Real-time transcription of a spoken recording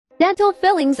Dental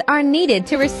fillings are needed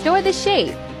to restore the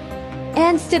shape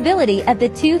and stability of the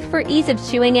tooth for ease of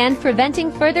chewing and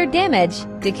preventing further damage,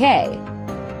 decay,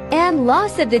 and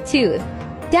loss of the tooth.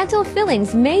 Dental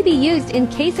fillings may be used in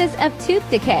cases of tooth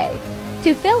decay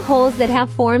to fill holes that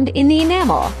have formed in the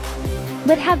enamel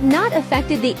but have not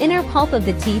affected the inner pulp of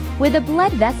the teeth where the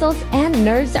blood vessels and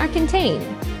nerves are contained.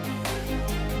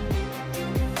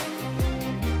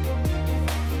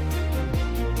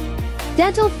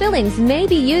 Dental fillings may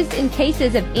be used in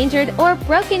cases of injured or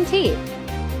broken teeth,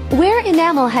 where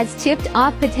enamel has chipped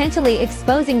off, potentially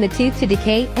exposing the tooth to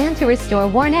decay, and to restore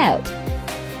worn out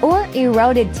or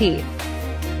eroded teeth.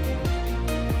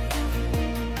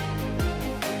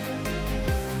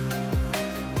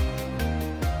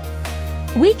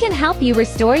 We can help you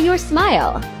restore your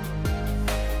smile.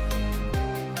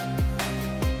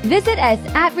 Visit us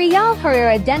at Real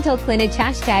Herrera Dental Clinic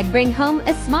 #Bring Home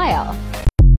a Smile.